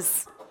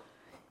Jesus.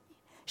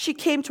 She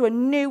came to a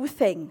new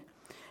thing.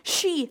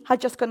 She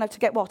had just gone out to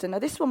get water. Now,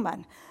 this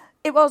woman,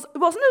 it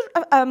wasn't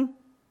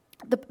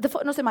the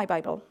footnotes in my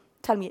Bible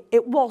tell me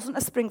it wasn't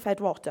a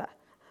spring-fed water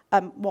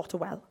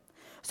well.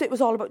 So it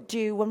was all about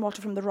dew and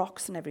water from the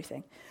rocks and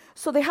everything.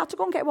 So they had to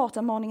go and get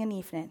water morning and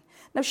evening.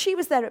 Now, she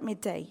was there at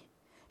midday.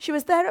 She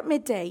was there at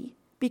midday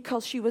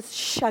because she was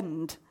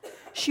shunned.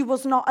 She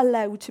was not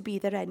allowed to be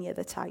there any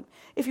other time.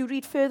 If you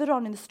read further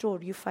on in the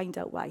story, you find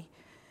out why.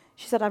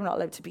 She said, "I'm not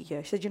allowed to be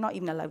here." She said, "You're not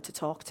even allowed to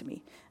talk to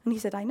me." And he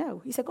said, "I know."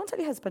 He said, "Go and tell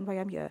your husband why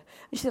I'm here."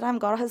 And she said, "I haven't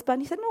got a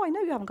husband." He said, "No, I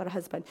know you haven't got a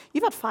husband.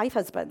 You've had 5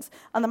 husbands.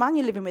 And the man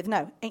you're living with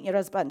now ain't your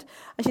husband."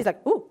 And she's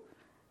like, "Oh,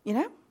 you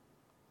know?"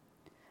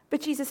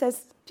 But Jesus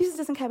says, Jesus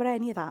doesn't care about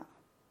any of that.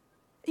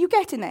 Are you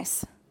getting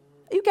this?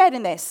 Are you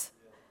getting this?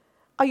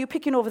 Are you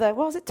picking over there?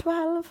 Was it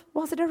 12?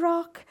 Was it a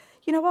rock?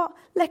 You know what?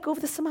 Let go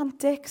of the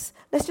semantics.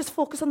 Let's just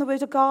focus on the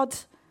word of God.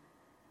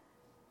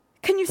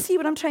 Can you see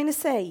what I'm trying to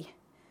say?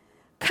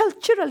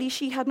 Culturally,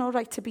 she had no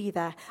right to be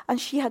there,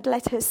 and she had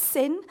let her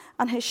sin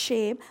and her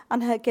shame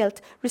and her guilt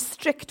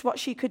restrict what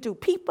she could do.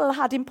 People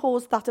had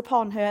imposed that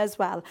upon her as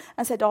well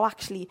and said, "Oh,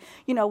 actually,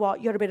 you know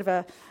what? You're a bit of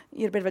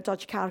a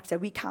dodgy character.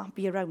 We can't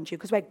be around you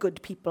because we're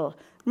good people."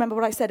 Remember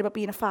what I said about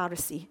being a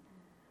Pharisee?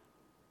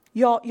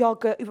 You're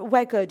good.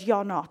 We're good.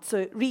 You're not.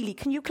 So really,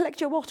 can you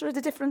collect your water at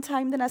a different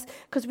time than us?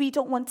 Because we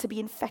don't want to be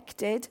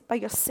infected by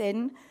your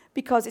sin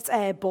because it's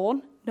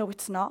airborne. No,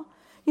 it's not.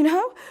 You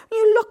know,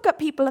 you look at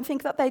people and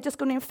think that they're just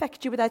going to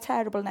infect you with their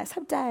terribleness.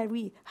 How dare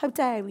we? How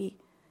dare we?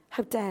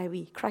 How dare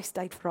we? Christ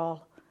died for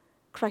all.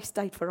 Christ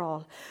died for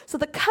all. So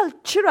the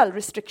cultural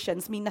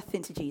restrictions mean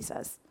nothing to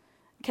Jesus.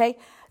 Okay?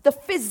 The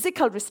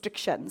physical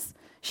restrictions,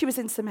 she was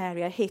in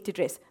Samaria, hated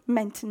race,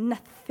 meant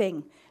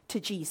nothing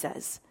to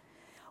Jesus.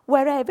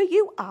 Wherever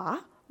you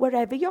are,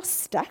 wherever you're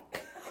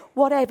stuck,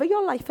 whatever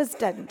your life has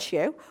done to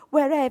you,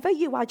 wherever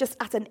you are just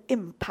at an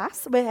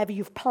impasse, wherever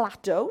you've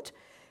plateaued,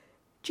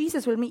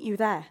 Jesus will meet you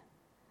there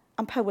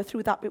and power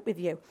through that bit with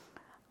you.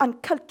 And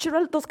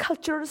those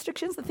cultural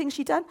restrictions, the things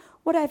she'd done,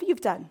 whatever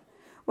you've done,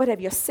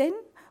 whatever your sin,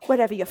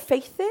 whatever your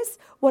faith is,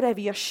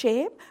 whatever your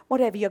shame,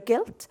 whatever your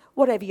guilt,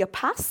 whatever your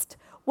past,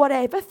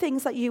 whatever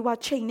things that you are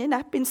chaining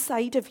up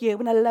inside of you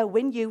and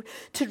allowing you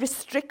to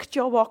restrict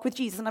your walk with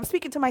Jesus. And I'm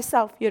speaking to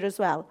myself here as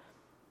well.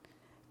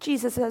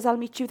 Jesus says, "I'll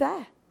meet you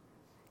there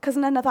because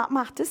none of that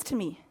matters to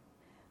me.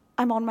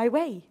 I'm on my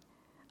way.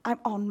 I'm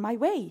on my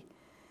way."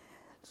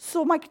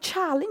 So my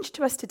challenge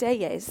to us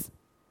today is,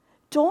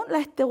 don't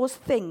let those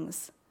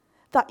things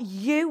that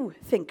you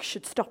think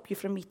should stop you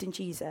from meeting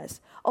Jesus,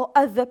 or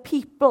other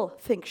people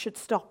think should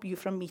stop you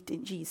from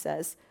meeting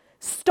Jesus,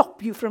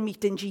 stop you from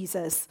meeting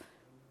Jesus.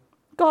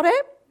 Got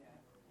it?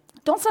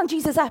 Don't stand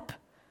Jesus up.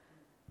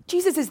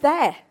 Jesus is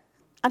there,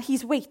 and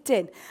he's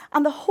waiting.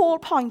 And the whole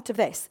point of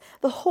this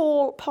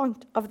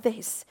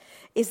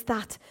is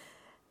that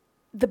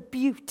the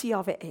beauty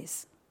of it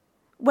is,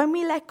 when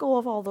we let go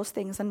of all those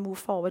things and move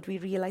forward, we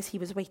realize he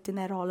was waiting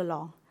there all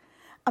along.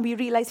 And we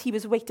realize he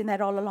was waiting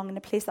there all along in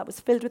a place that was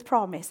filled with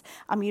promise.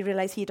 And we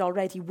realize he had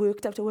already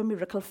worked out a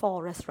miracle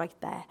for us right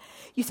there.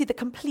 You see, the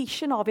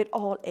completion of it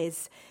all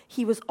is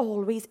he was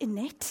always in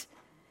it.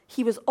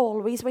 He was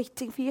always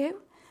waiting for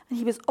you. And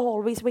he was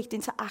always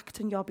waiting to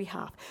act on your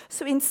behalf.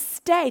 So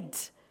instead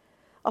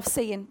of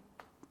saying,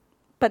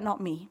 "But not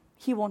me,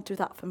 he won't do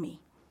that for me.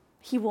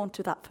 He won't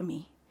do that for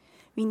me,"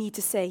 we need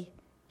to say,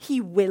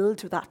 "He will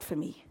do that for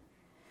me."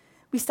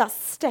 We start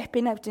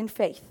stepping out in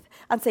faith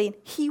and saying,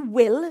 "He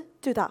will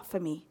do that for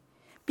me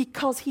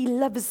because he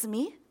loves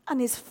me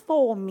and is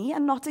for me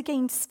and not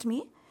against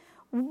me."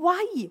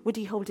 Why would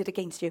he hold it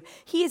against you?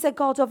 He is a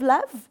God of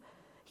love.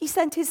 He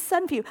sent his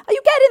son for you. Are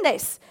you getting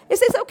this? Is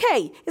this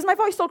okay? Is my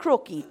voice all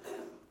croaky?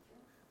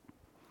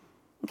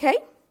 Okay?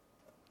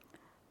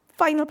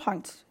 Final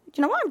point. Do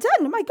you know what? I'm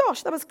done. Oh my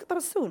gosh, that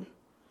was soon.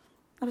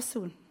 That was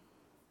soon.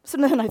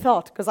 Sooner than I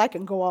thought, because I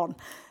can go on.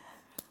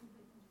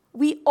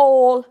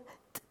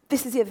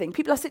 This is the other thing.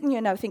 People are sitting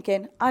here now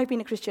thinking, I've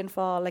been a Christian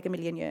for like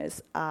 1,000,000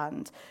 years,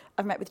 and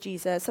I've met with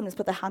Jesus. Someone's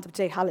put their hand up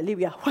today.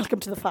 Hallelujah.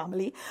 Welcome to the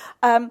family.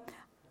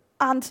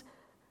 And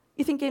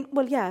you're thinking,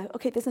 well, yeah,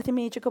 okay, there's nothing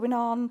major going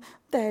on.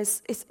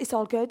 It's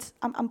all good.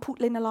 I'm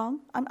pootling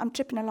along. I'm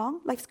tripping along.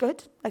 Life's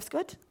good. Life's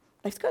good.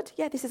 Life's good.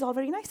 Yeah, this is all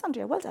very nice,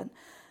 Andrea. Well done.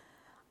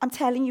 I'm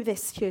telling you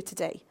this here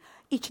today.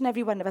 Each and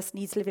every one of us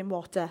needs living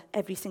water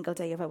every single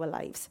day of our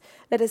lives.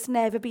 Let us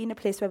never be in a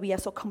place where we are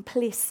so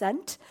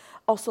complacent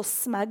or so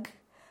smug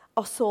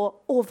or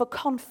so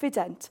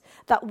overconfident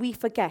that we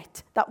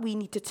forget that we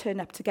need to turn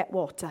up to get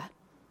water.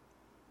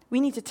 We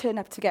need to turn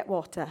up to get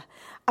water.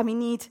 And we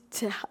need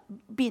to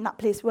be in that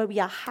place where we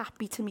are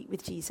happy to meet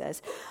with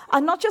Jesus.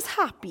 And not just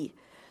happy,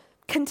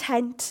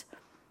 content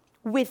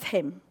with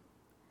him.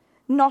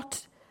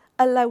 Not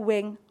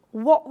allowing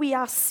what we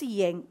are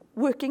seeing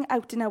working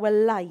out in our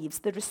lives,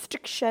 the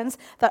restrictions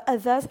that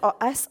others or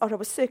us or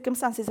our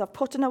circumstances have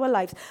put in our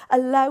lives,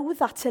 allow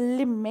that to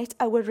limit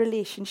our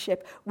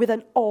relationship with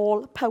an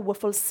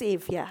all-powerful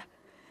Saviour.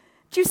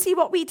 Do you see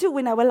what we do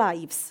in our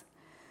lives?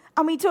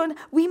 And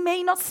we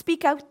may not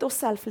speak out those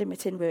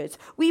self-limiting words.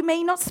 We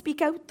may not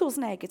speak out those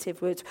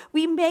negative words.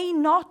 We may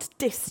not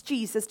diss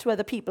Jesus to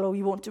other people, or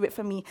you won't do it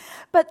for me.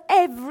 But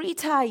every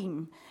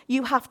time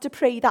you have to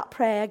pray that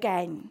prayer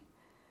again,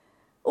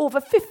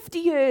 over 50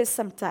 years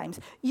sometimes,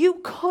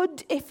 you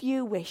could, if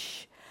you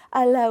wish,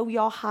 allow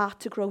your heart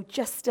to grow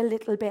just a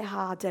little bit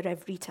harder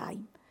every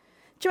time.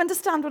 Do you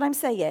understand what I'm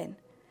saying?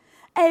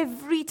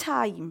 Every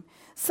time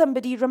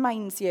somebody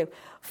reminds you,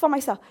 for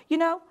myself,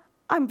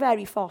 I'm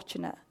very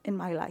fortunate in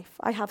my life.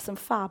 I have some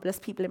fabulous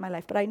people in my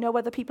life, but I know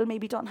other people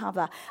maybe don't have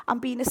that. And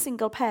being a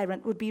single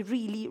parent would be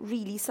really,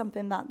 really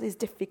something that is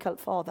difficult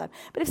for them.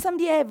 But if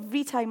somebody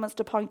every time wants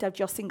to point out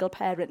your single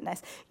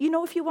parentness,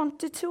 if you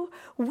wanted to,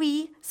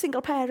 we,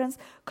 single parents,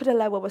 could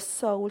allow our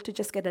soul to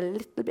just get a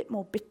little bit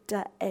more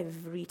bitter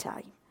every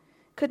time.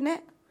 Couldn't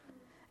it?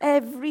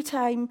 Every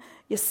time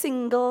you're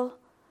single,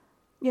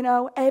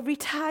 every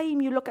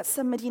time you look at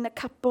somebody in a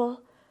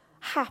couple,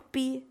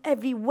 happy,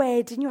 every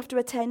wedding you have to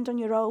attend on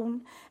your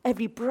own,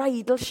 every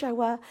bridal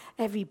shower,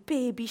 every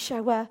baby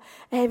shower,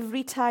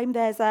 every time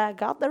there's a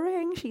got the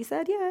ring, she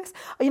said yes,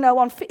 on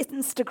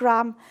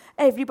Instagram,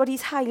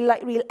 everybody's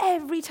highlight reel,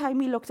 every time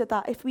we looked at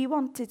that, if we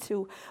wanted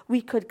to,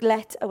 we could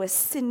let our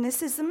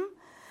cynicism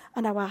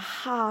and our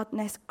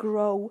hardness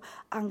grow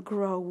and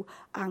grow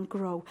and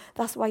grow.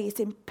 That's why it's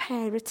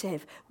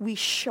imperative we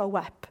show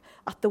up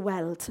at the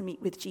well to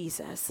meet with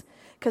Jesus.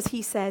 Because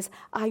he says,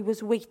 I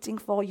was waiting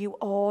for you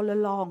all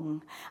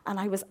along, and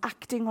I was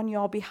acting on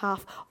your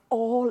behalf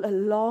all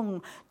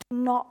along. Do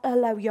not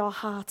allow your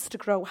hearts to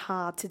grow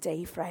hard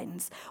today,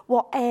 friends.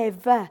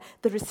 Whatever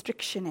the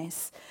restriction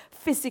is,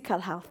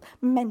 physical health,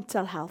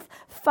 mental health,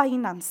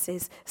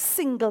 finances,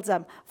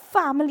 singledom,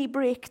 family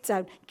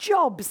breakdown,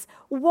 jobs,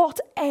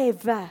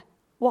 whatever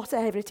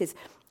it is.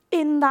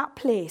 In that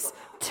place,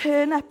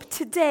 turn up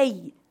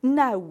today,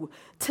 now,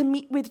 to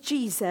meet with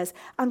Jesus,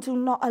 and do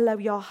not allow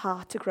your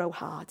heart to grow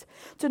hard.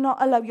 Do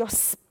not allow your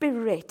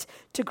spirit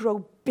to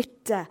grow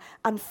bitter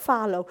and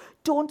fallow.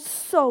 Don't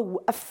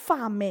sow a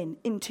famine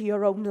into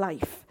your own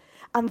life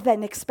and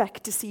then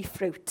expect to see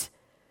fruit.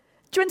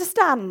 Do you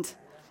understand?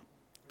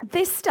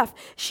 This stuff,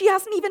 he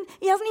hasn't even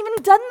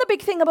done the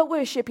big thing about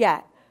worship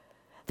yet.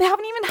 They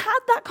haven't even had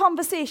that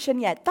conversation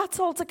yet. That's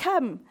all to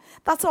come.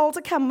 That's all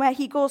to come, where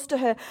he goes to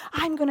her,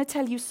 I'm going to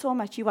tell you so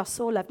much. You are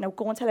so loved. Now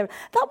go and tell her.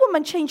 That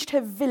woman changed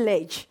her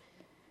village.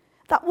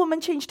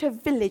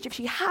 If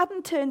she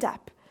hadn't turned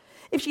up,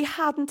 if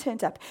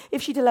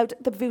she'd allowed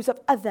the views of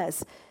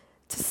others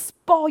to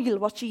spoil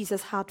what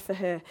Jesus had for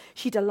her,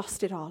 she'd have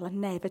lost it all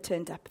and never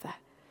turned up there.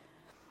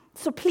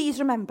 So please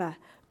remember,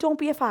 don't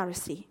be a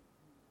Pharisee.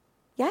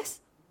 Yes?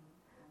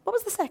 What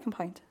was the second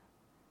point?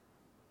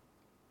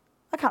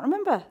 I can't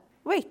remember.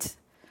 Wait.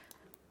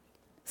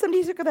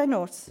 Somebody look at their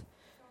notes.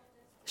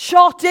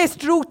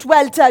 Shortest route,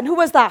 well done. Who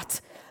was that?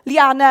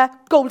 Liana,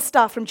 gold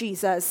star from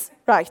Jesus.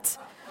 Right.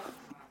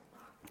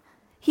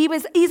 He's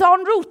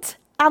en route.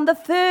 And the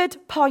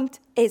third point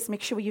is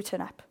make sure you turn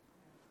up.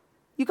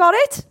 You got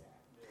it?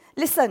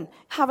 Listen,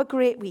 have a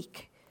great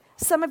week.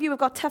 Some of you have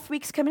got tough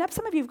weeks coming up.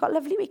 Some of you have got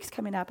lovely weeks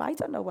coming up. I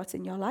don't know what's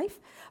in your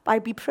life. But I'll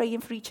be praying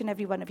for each and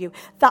every one of you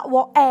that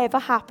whatever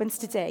happens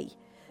today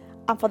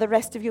and for the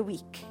rest of your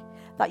week,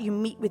 that you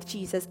meet with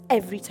Jesus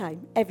every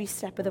time, every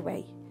step of the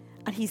way.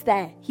 And he's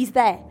there,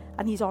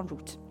 and he's en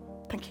route.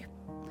 Thank you.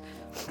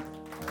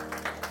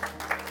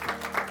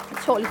 I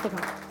totally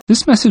forgot.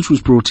 This message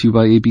was brought to you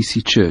by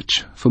ABC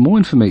Church. For more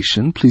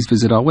information, please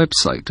visit our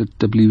website at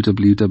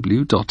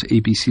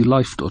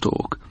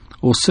www.abclife.org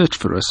or search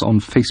for us on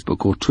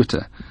Facebook or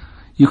Twitter.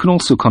 You can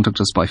also contact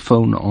us by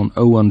phone on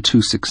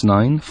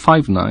 01269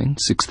 59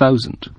 6000.